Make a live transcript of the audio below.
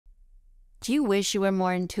Do you wish you were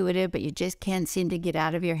more intuitive, but you just can't seem to get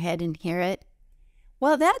out of your head and hear it?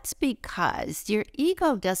 Well, that's because your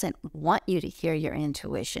ego doesn't want you to hear your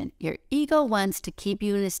intuition. Your ego wants to keep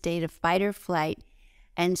you in a state of fight or flight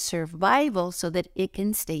and survival so that it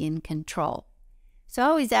can stay in control. So I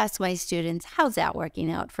always ask my students, how's that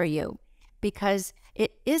working out for you? Because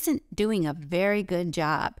it isn't doing a very good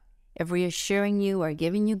job of reassuring you or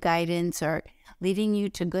giving you guidance or leading you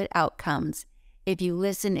to good outcomes if you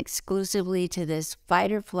listen exclusively to this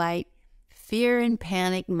fight or flight, fear and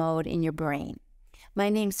panic mode in your brain. My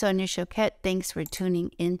name's Sonia Choquette. Thanks for tuning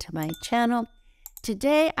into my channel.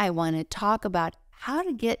 Today, I want to talk about how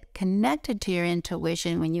to get connected to your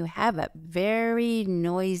intuition when you have a very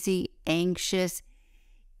noisy, anxious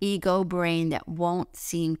ego brain that won't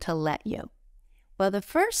seem to let you. Well, the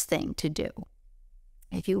first thing to do,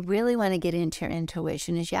 if you really want to get into your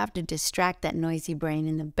intuition, is you have to distract that noisy brain,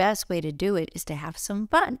 and the best way to do it is to have some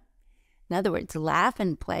fun. In other words, laugh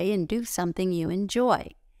and play and do something you enjoy.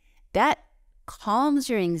 That calms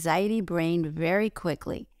your anxiety brain very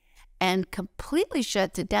quickly and completely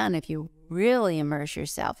shuts it down if you really immerse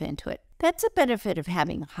yourself into it. That's the benefit of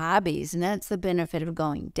having hobbies, and that's the benefit of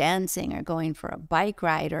going dancing or going for a bike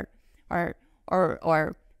ride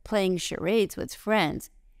or playing charades with friends.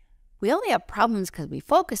 We only have problems because we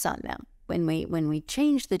focus on them. When we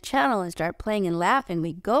change the channel and start playing and laughing,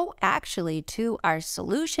 we go actually to our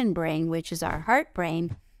solution brain, which is our heart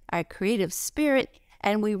brain, our creative spirit,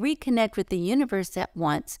 and we reconnect with the universe that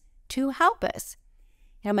wants to help us.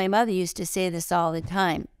 You know, my mother used to say this all the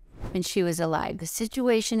time when she was alive. The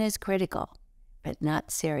situation is critical, but not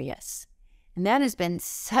serious. And that has been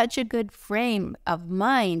such a good frame of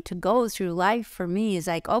mind to go through life for me. Is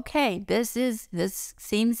like, okay, this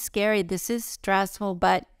seems scary, this is stressful,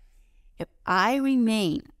 but if I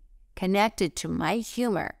remain connected to my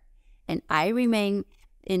humor and I remain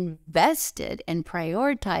invested and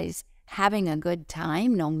prioritize having a good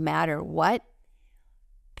time no matter what,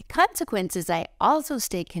 the consequence is I also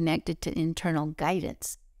stay connected to internal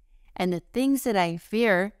guidance. And the things that I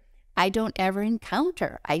fear, I don't ever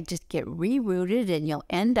encounter. I just get rerouted, and you'll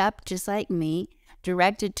end up just like me,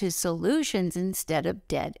 directed to solutions instead of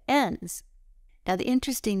dead ends. Now, the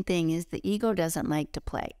interesting thing is the ego doesn't like to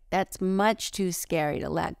play. That's much too scary to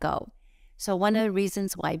let go. So one of the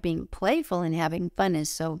reasons why being playful and having fun is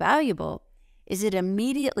so valuable is it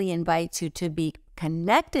immediately invites you to be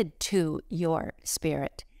connected to your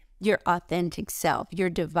spirit, your authentic self, your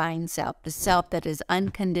divine self, the self that is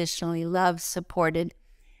unconditionally loved, supported,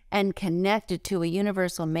 and connected to a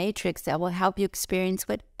universal matrix that will help you experience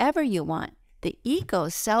whatever you want. The ego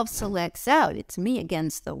self-selects out. It's me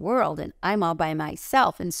against the world, and I'm all by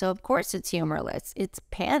myself. And so, of course, it's humorless. It's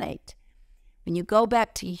panicked. When you go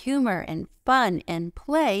back to humor and fun and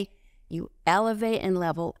play, you elevate and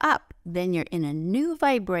level up. Then you're in a new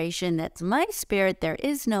vibration. That's my spirit. There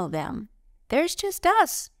is no them. There's just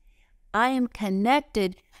us. I am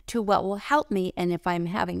connected to what will help me, and if I'm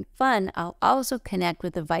having fun, I'll also connect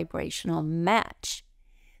with a vibrational match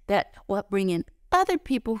that will bring in other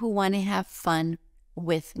people who want to have fun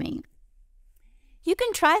with me. You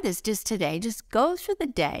can try this just today. Just go through the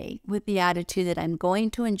day with the attitude that I'm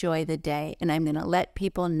going to enjoy the day, and I'm going to let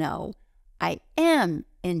people know I am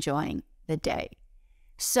enjoying the day.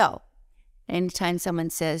 So, anytime someone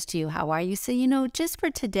says to you, how are you? Say, just for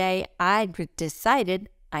today, I've decided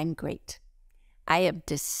I'm great. I have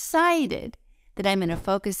decided that I'm going to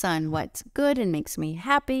focus on what's good and makes me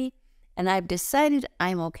happy, and I've decided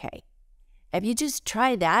I'm okay. If you just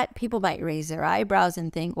try that, people might raise their eyebrows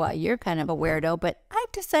and think, well, you're kind of a weirdo, but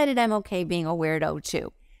I've decided I'm okay being a weirdo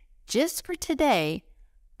too. Just for today,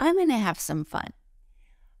 I'm going to have some fun.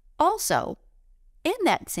 Also, in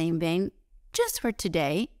that same vein, just for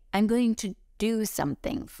today, I'm going to do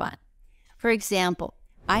something fun. For example,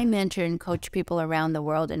 I mentor and coach people around the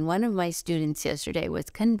world, and one of my students yesterday was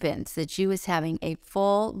convinced that she was having a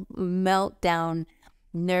full meltdown,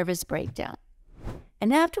 nervous breakdown.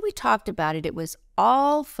 And after we talked about it, it was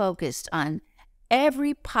all focused on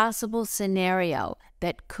every possible scenario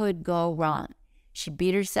that could go wrong. She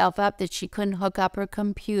beat herself up that she couldn't hook up her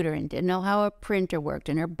computer and didn't know how a printer worked,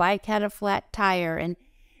 and her bike had a flat tire,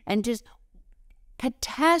 and just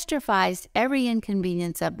catastrophized every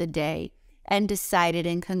inconvenience of the day and decided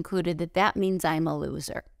and concluded that that means I'm a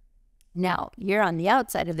loser. Now, you're on the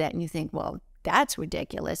outside of that and you think, well, that's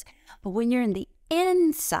ridiculous. But when you're in the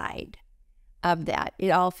inside of that, it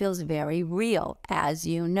all feels very real. As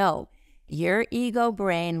you know, your ego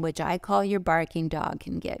brain, which I call your barking dog,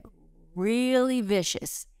 can get really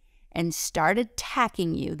vicious and start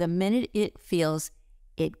attacking you the minute it feels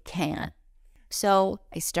it can. So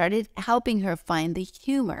I started helping her find the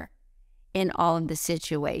humor in all of the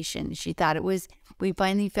situations. She thought we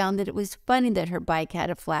finally found that it was funny that her bike had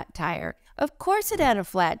a flat tire. Of course it had a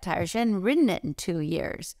flat tire. She hadn't ridden it in 2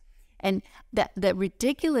 years. And the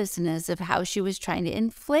ridiculousness of how she was trying to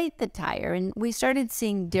inflate the tire. And we started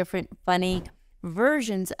seeing different funny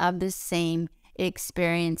versions of the same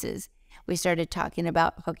experiences. We started talking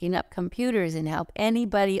about hooking up computers and how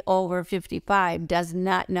anybody over 55 does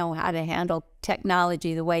not know how to handle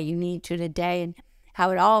technology the way you need to today, and how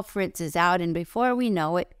it all fritzes out. And before we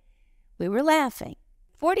know it, we were laughing.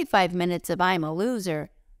 45 minutes of I'm a loser.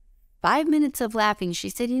 5 minutes of laughing. She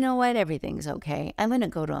said, you know what? Everything's okay. I'm going to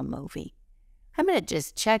go to a movie. I'm going to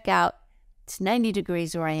just check out. It's 90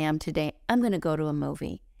 degrees where I am today. I'm going to go to a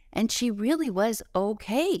movie. And she really was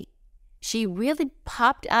okay. She really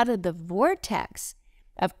popped out of the vortex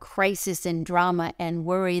of crisis and drama and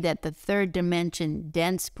worry that the third dimension,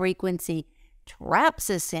 dense frequency, traps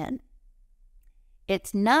us in.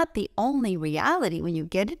 It's not the only reality. When you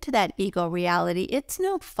get into that ego reality, it's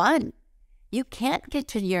no fun. You can't get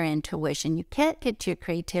to your intuition. You can't get to your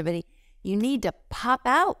creativity. You need to pop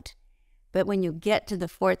out. But when you get to the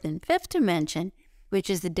fourth and fifth dimension, which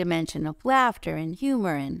is the dimension of laughter and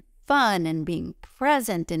humor and fun and being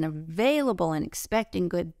present and available and expecting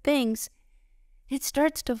good things, it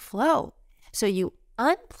starts to flow. So you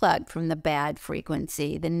unplug from the bad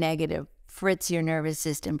frequency, the negative, fritz your nervous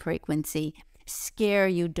system frequency, scare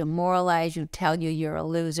you, demoralize you, tell you you're a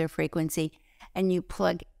loser frequency, and you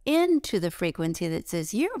plug into the frequency that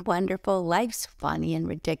says, you're wonderful, life's funny and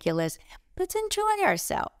ridiculous, let's enjoy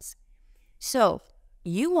ourselves. So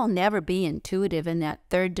you will never be intuitive in that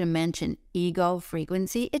third dimension ego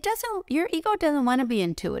frequency. Your ego doesn't want to be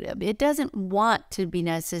intuitive. It doesn't want to be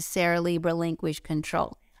necessarily relinquish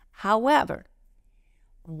control. However,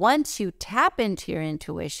 once you tap into your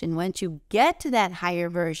intuition, once you get to that higher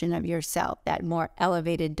version of yourself, that more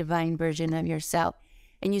elevated divine version of yourself,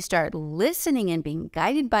 and you start listening and being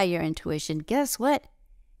guided by your intuition, guess what?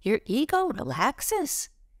 Your ego relaxes.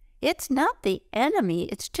 It's not the enemy.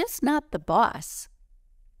 It's just not the boss.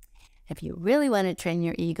 If you really want to train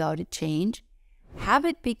your ego to change, have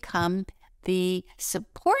it become the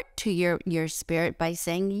support to your spirit by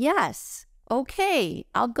saying, yes, okay,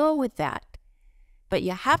 I'll go with that. But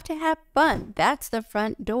you have to have fun. That's the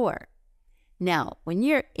front door. Now, when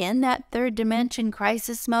you're in that third dimension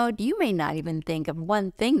crisis mode, you may not even think of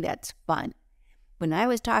one thing that's fun. When I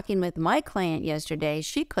was talking with my client yesterday,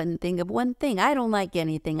 she couldn't think of one thing. I don't like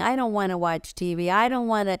anything. I don't want to watch TV. I don't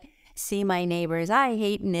want to see my neighbors. I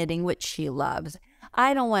hate knitting, which she loves.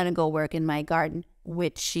 I don't want to go work in my garden,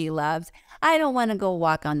 which she loves. I don't want to go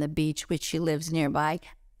walk on the beach, which she lives nearby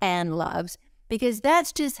and loves. Because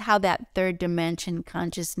that's just how that third dimension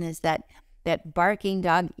consciousness, that barking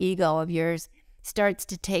dog ego of yours starts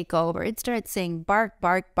to take over. It starts saying, bark,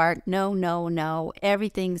 bark, bark, no, no, no,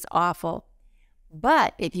 everything's awful.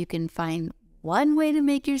 But if you can find one way to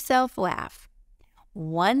make yourself laugh,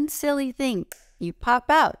 one silly thing, you pop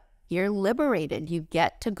out, you're liberated. You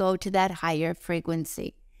get to go to that higher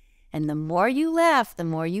frequency. And the more you laugh, the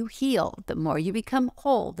more you heal, the more you become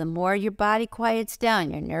whole, the more your body quiets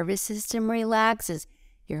down, your nervous system relaxes,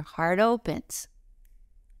 your heart opens,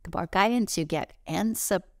 the more guidance you get and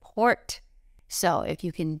support. So if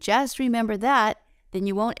you can just remember that, then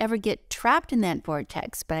you won't ever get trapped in that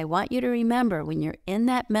vortex. But I want you to remember, when you're in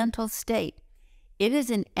that mental state, it is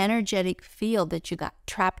an energetic field that you got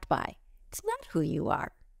trapped by. It's not who you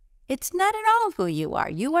are. It's not at all who you are.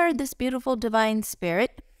 You are this beautiful divine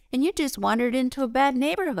spirit, and you just wandered into a bad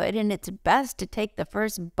neighborhood, and it's best to take the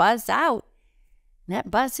first bus out. And that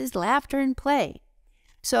bus is laughter and play.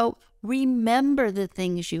 So remember the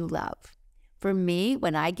things you love. For me,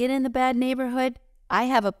 when I get in the bad neighborhood, I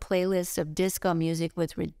have a playlist of disco music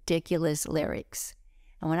with ridiculous lyrics.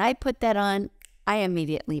 And when I put that on, I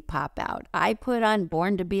immediately pop out. I put on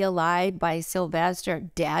Born to Be Alive by Sylvester,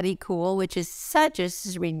 Daddy Cool, which is such a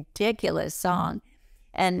ridiculous song.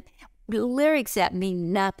 And lyrics that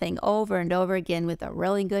mean nothing over and over again with a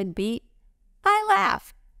really good beat, I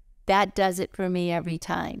laugh. That does it for me every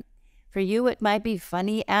time. For you, it might be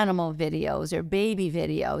funny animal videos or baby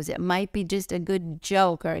videos. It might be just a good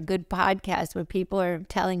joke or a good podcast where people are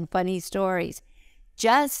telling funny stories.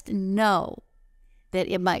 Just know that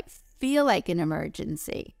it might feel like an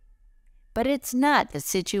emergency, but it's not. The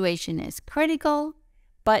situation is critical,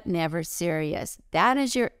 but never serious. That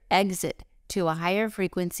is your exit to a higher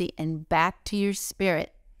frequency and back to your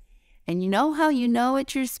spirit. And you know how you know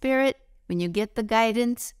it's your spirit? When you get the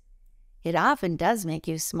guidance, it often does make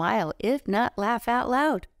you smile, if not laugh out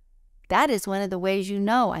loud. That is one of the ways you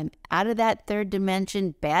know I'm out of that third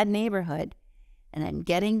dimension bad neighborhood, and I'm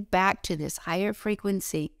getting back to this higher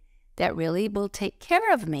frequency that really will take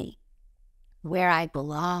care of me where I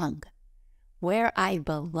belong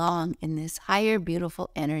in this higher, beautiful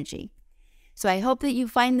energy. So I hope that you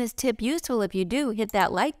find this tip useful. If you do, hit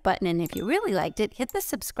that like button. And if you really liked it, hit the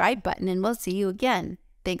subscribe button, and we'll see you again.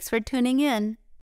 Thanks for tuning in.